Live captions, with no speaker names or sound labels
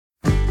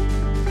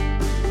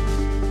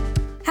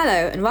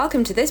Hello and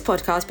welcome to this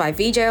podcast by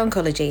VJ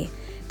Oncology.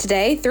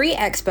 Today, 3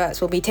 experts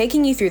will be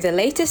taking you through the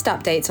latest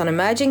updates on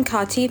emerging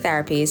CAR-T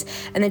therapies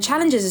and the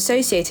challenges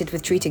associated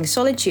with treating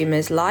solid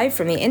tumors live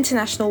from the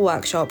International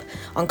Workshop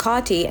on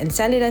CAR-T and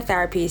Cellular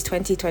Therapies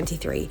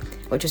 2023,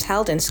 which was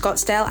held in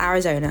Scottsdale,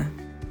 Arizona.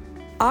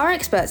 Our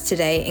experts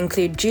today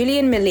include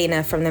Julian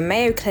Molina from the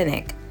Mayo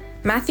Clinic,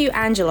 Matthew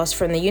Angelos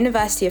from the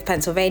University of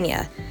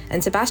Pennsylvania,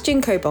 and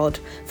Sebastian Kobold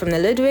from the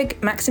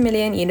Ludwig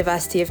Maximilian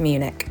University of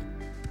Munich.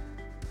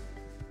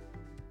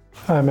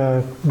 I'm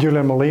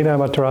Julian Molina.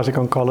 I'm a thoracic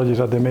oncologist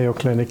at the Mayo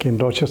Clinic in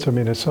Rochester,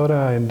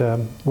 Minnesota, and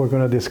we're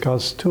going to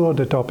discuss 2 of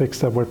the topics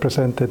that were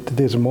presented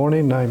this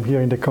morning. I'm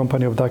here in the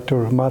company of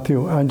Dr.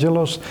 Matthew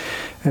Angelos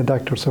and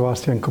Dr.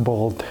 Sebastian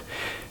Kobold.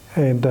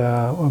 And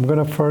I'm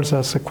going to first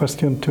ask a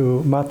question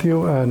to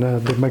Matthew,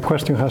 and my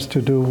question has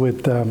to do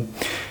with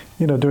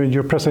during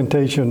your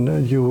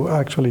presentation, you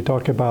actually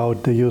talk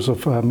about the use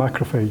of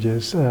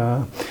macrophages.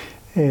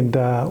 And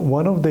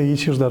one of the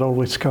issues that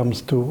always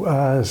comes to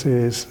us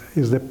is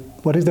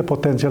what is the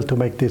potential to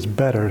make this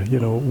better?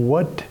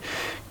 What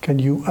can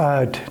you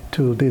add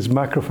to these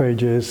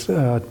macrophages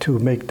to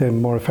make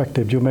them more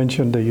effective? You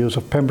mentioned the use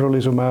of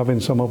pembrolizumab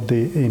and some of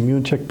the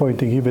immune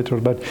checkpoint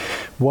inhibitors, but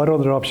what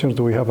other options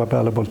do we have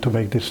available to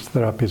make these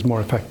therapies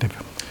more effective?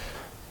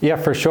 Yeah,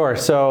 for sure.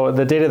 So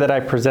the data that I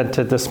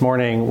presented this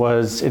morning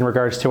was in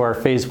regards to our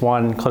phase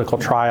 1 clinical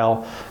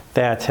trial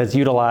that has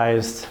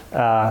utilized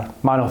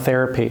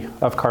monotherapy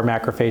of CAR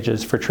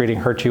macrophages for treating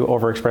HER2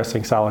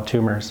 overexpressing solid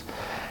tumors.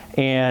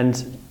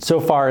 And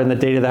so far in the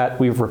data that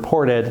we've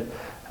reported,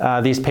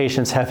 these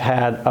patients have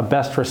had a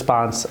best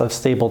response of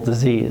stable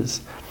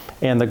disease.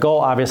 And the goal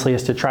obviously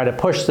is to try to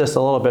push this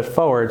a little bit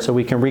forward so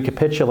we can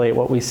recapitulate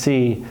what we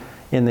see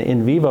in the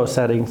in vivo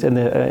settings, in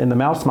the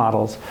mouse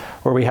models,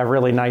 where we have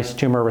really nice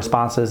tumor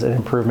responses and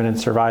improvement in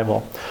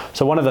survival.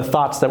 So one of the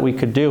thoughts that we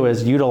could do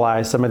is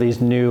utilize some of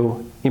these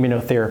new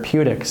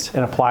immunotherapeutics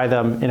and apply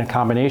them in a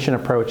combination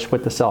approach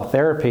with the cell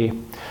therapy.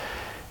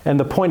 And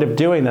the point of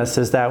doing this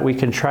is that we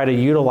can try to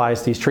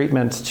utilize these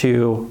treatments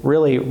to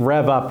really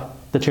rev up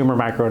the tumor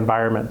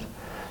microenvironment.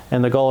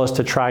 And the goal is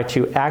to try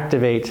to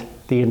activate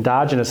the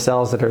endogenous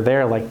cells that are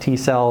there, like T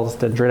cells,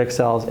 dendritic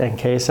cells,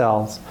 NK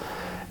cells,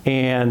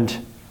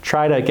 and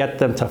try to get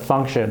them to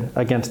function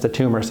against the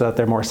tumor so that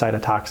they're more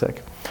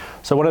cytotoxic.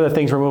 So one of the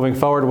things we're moving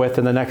forward with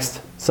in the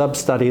next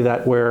sub-study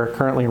that we're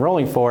currently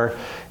enrolling for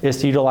is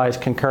to utilize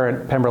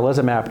concurrent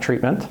pembrolizumab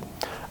treatment.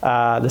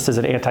 This is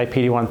an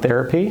anti-PD-1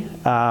 therapy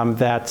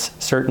that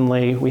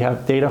certainly we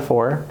have data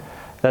for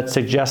that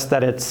suggests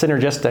that it's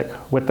synergistic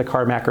with the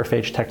CAR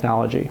macrophage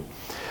technology.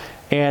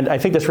 And I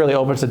think this really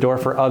opens the door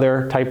for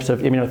other types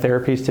of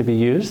immunotherapies to be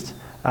used.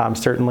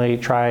 Certainly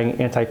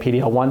trying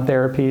anti-PD-L1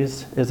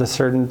 therapies is a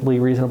certainly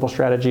reasonable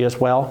strategy as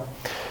well.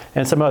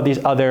 And some of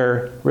these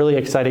other really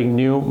exciting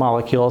new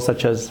molecules,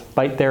 such as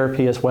BiTE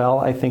therapy as well,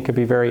 I think could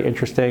be very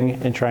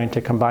interesting in trying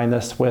to combine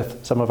this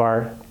with some of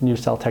our new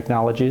cell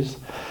technologies.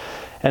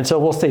 And so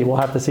we'll see. We'll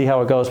have to see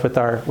how it goes with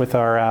our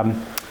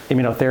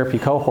immunotherapy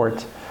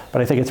cohort.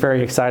 But I think it's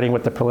very exciting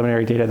with the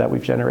preliminary data that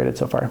we've generated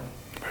so far.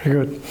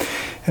 Very good.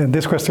 And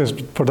this question is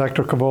for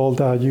Dr. Kobold.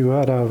 You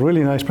had a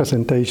really nice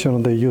presentation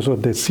on the use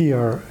of the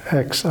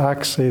CRX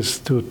axis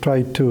to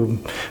try to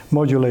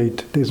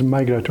modulate this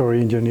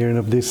migratory engineering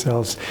of these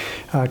cells.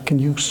 Can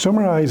you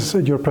summarize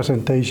your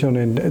presentation?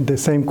 And the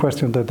same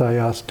question that I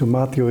asked to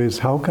Matthew is,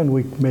 how can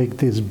we make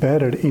this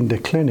better in the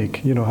clinic?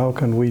 How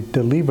can we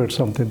deliver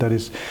something that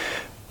is,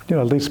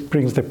 at least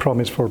brings the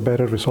promise for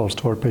better results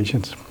to our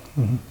patients?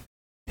 Mm-hmm.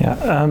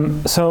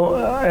 Yeah. So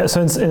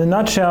in a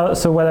nutshell,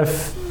 so what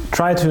I've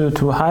tried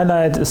to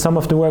highlight some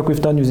of the work we've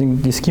done using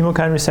this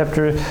chemokine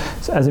receptor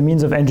as a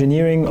means of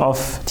engineering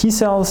of T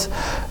cells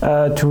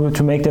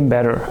to make them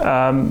better.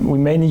 We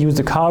mainly use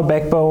the CAR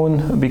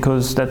backbone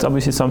because that's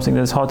obviously something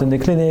that's hot in the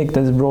clinic,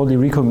 that is broadly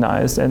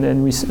recognized. And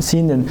then we've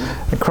seen in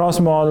across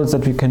models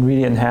that we can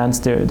really enhance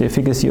the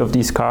efficacy of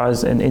these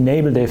CARs and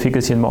enable the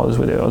efficacy in models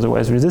where they're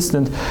otherwise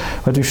resistant.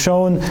 What we've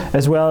shown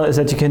as well is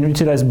that you can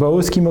utilize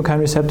both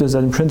chemokine receptors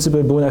as in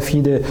principle bona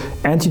fide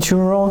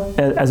anti-tumoral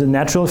as a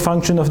natural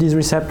function of these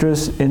receptors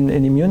in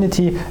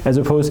immunity, as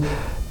opposed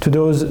to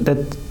those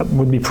that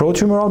would be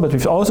pro-tumoral, but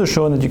we've also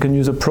shown that you can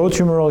use a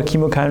pro-tumoral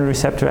chemokine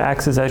receptor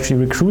axis actually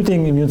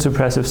recruiting immune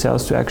suppressive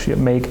cells to actually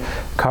make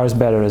CARs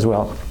better as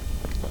well.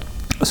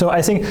 So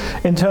I think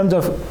in terms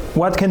of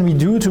what can we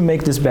do to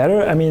make this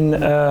better, I mean,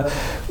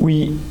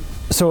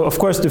 so of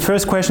course the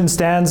first question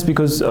stands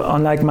because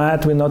unlike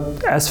Matt, we're not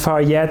as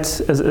far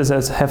yet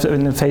as have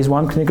in the phase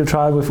 1 clinical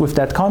trial with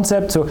that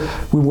concept. So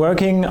we're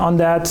working on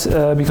that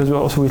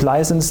because we've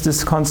licensed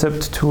this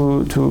concept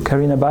to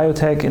Carina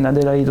Biotech in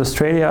Adelaide,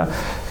 Australia,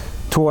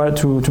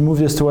 to move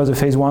this towards a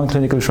phase 1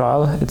 clinical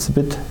trial. It's a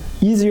bit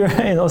easier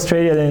in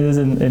Australia than it is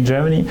in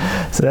Germany.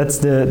 So that's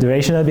the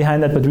rationale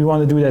behind that, but we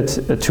want to do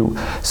that too.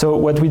 So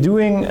what we're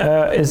doing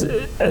is,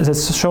 as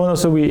it's shown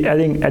also, we're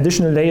adding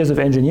additional layers of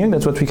engineering.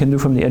 That's what we can do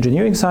from the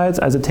engineering side,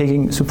 either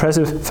taking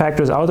suppressive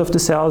factors out of the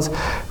cells.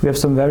 We have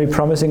some very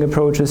promising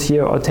approaches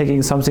here, or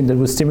taking something that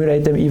will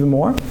stimulate them even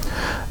more.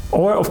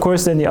 Or, of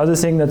course, then the other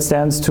thing that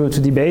stands to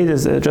debate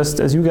is just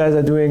as you guys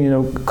are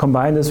doing,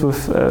 combine this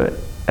with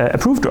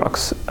approved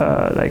drugs,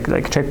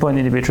 like checkpoint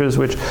inhibitors,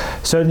 which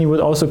certainly would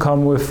also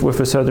come with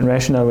a certain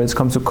rationale when it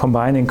comes to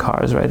combining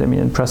CARs, right? I mean,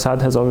 and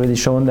Prasad has already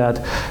shown that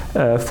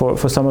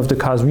for some of the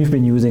CARs we've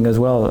been using as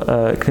well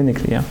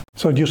clinically, yeah.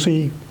 So do you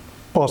see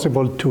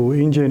possible to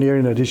engineer,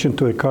 in addition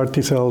to the CAR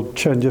T cell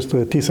changes to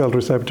the T cell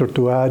receptor,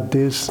 to add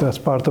this as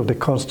part of the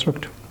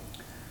construct?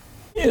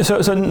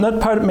 So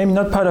maybe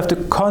not part of the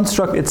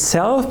construct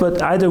itself,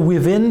 but either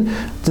within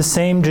the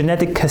same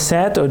genetic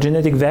cassette or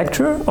genetic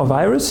vector or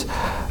virus,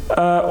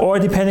 or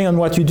depending on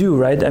what you do,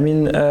 right? I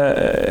mean,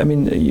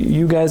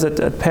 you guys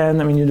at Penn,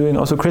 I mean, you're doing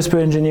also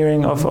CRISPR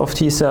engineering of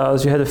T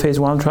cells. You had a phase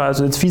 1 trial,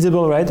 so it's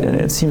feasible, right? And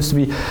it seems to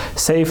be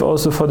safe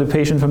also for the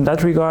patient from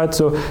that regard.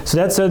 So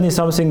that's certainly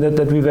something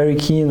that we're very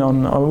keen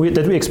on,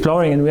 that we're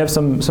exploring, and we have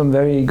some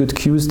very good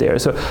cues there.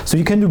 So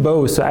you can do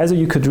both. So either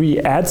you could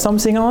really add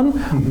something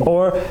on,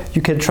 or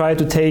you can try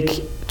to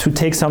take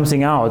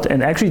something out.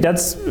 And actually,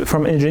 that's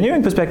from an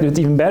engineering perspective, it's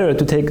even better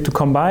to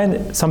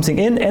combine something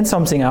in and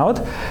something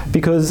out,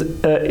 because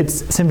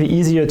it's simply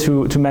easier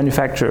to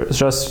manufacture,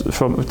 just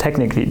from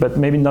technically, but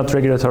maybe not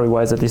regulatory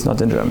wise, at least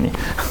not in Germany.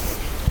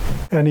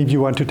 And if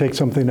you want to take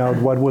something out,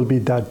 what will be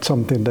that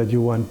something that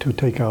you want to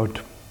take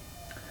out?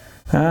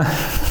 I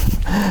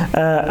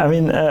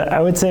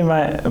would say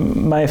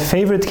my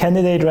favorite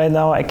candidate right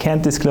now, I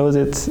can't disclose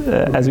it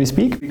as we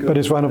speak. But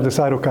it's one of the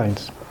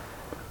cytokines.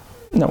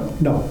 No,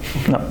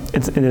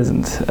 it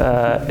isn't.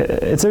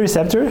 It's a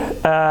receptor,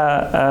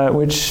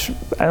 which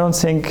I don't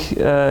think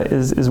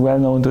is well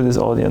known to this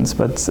audience,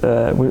 but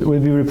we'll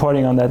be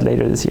reporting on that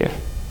later this year.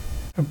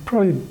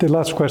 Probably the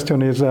last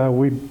question is,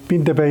 we've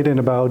been debating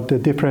about the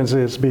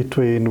differences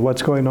between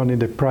what's going on in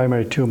the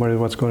primary tumor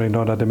and what's going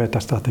on at the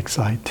metastatic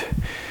site.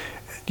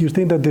 Do you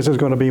think that this is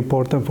going to be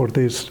important for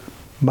these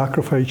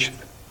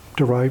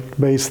macrophage-derived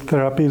based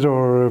therapies,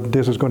 or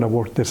this is going to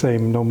work the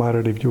same no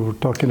matter if you're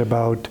talking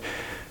about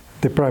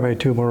the primary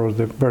tumor or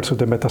versus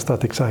the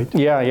metastatic site?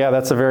 Yeah,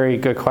 that's a very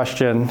good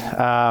question.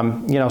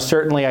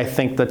 Certainly I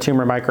think the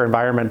tumor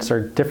microenvironments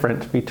are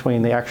different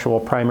between the actual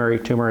primary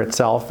tumor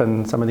itself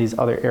and some of these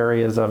other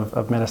areas of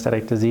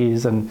metastatic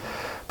disease, and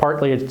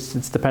partly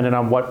it's dependent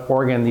on what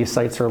organ these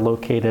sites are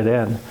located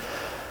in.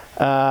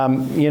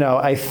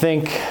 I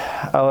think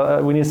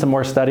we need some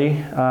more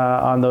study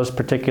on those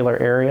particular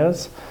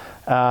areas.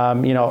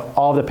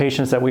 All the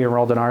patients that we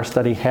enrolled in our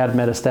study had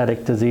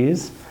metastatic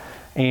disease.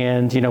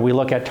 And we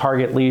look at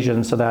target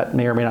lesions, so that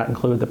may or may not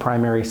include the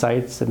primary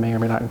sites. It may or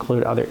may not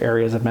include other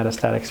areas of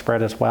metastatic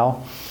spread as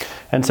well.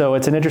 And so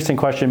it's an interesting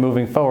question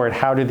moving forward.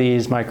 How do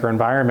these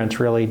microenvironments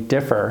really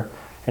differ?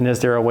 And is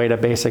there a way to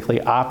basically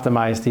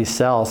optimize these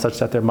cells such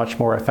that they're much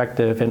more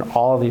effective in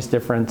all of these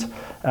different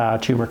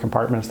tumor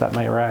compartments that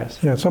may arise?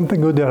 Yeah,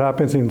 something good that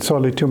happens in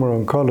solid tumor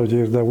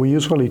oncology is that we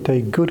usually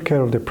take good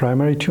care of the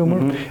primary tumor,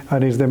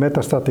 and it's the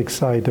metastatic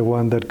site, the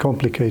one that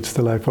complicates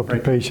the life of the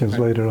patients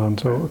later on.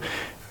 So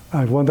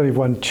I wonder if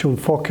one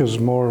should focus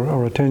more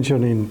our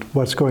attention in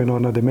what's going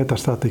on at the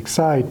metastatic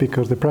site,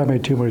 because the primary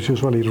tumor is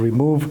usually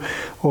removed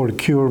or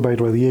cured by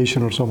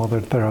radiation or some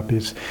other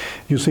therapies.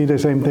 You see the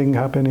same thing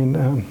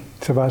happening,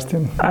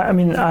 Sebastian?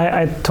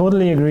 I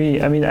totally agree.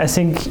 I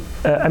think,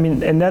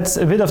 and that's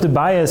a bit of the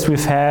bias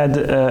we've had,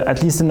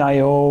 at least in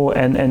IO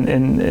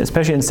and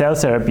especially in cell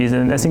therapies.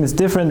 And I think it's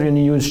different when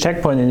you use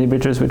checkpoint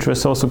inhibitors, which were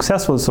so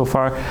successful so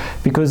far,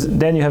 because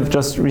then you have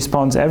just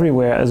response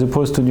everywhere, as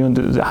opposed to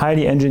the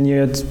highly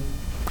engineered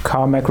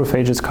CAR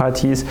macrophages,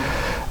 CAR-Ts.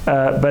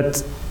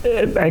 But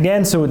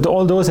again, so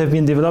all those have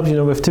been developed,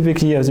 with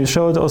typically, as you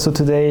showed also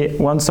today,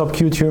 one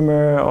sub-Q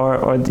tumor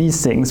or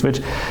these things,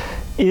 which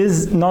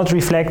is not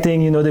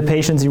reflecting, the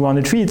patients you want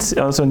to treat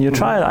also in your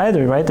trial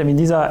either, right?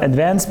 These are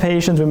advanced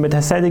patients with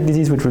metastatic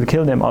disease, which will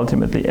kill them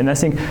ultimately. And I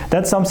think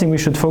that's something we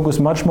should focus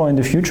much more in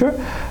the future.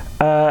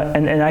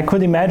 And I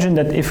could imagine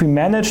that if we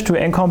manage to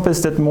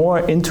encompass that more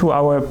into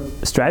our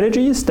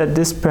strategies, that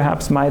this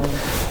perhaps might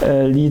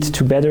lead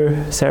to better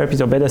therapies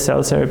or better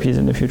cell therapies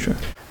in the future.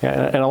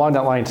 Yeah, and along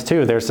that lines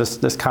too, there's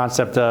this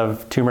concept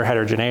of tumor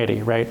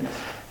heterogeneity, right?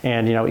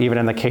 And even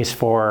in the case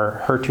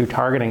for HER2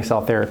 targeting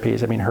cell therapies,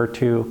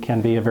 HER2 can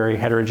be a very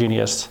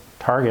heterogeneous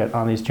target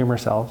on these tumor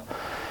cells.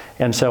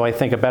 And so I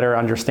think a better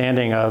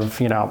understanding of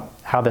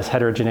how this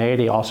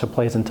heterogeneity also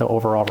plays into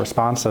overall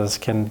responses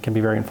can be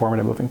very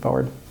informative moving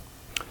forward.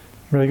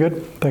 Very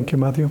good. Thank you,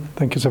 Matthew.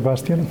 Thank you,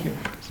 Sebastian.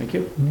 Thank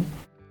you. Mm-hmm.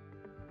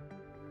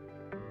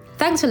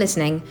 Thanks for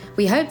listening.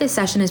 We hope this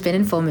session has been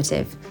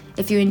informative.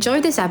 If you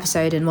enjoyed this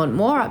episode and want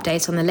more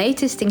updates on the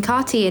latest in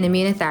CAR-T and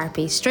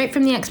immunotherapy straight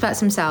from the experts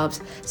themselves,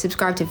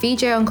 subscribe to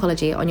VJ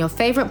Oncology on your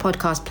favourite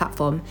podcast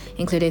platform,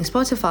 including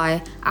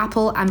Spotify,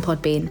 Apple and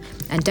Podbean.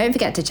 And don't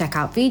forget to check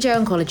out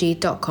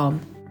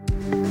vjoncology.com.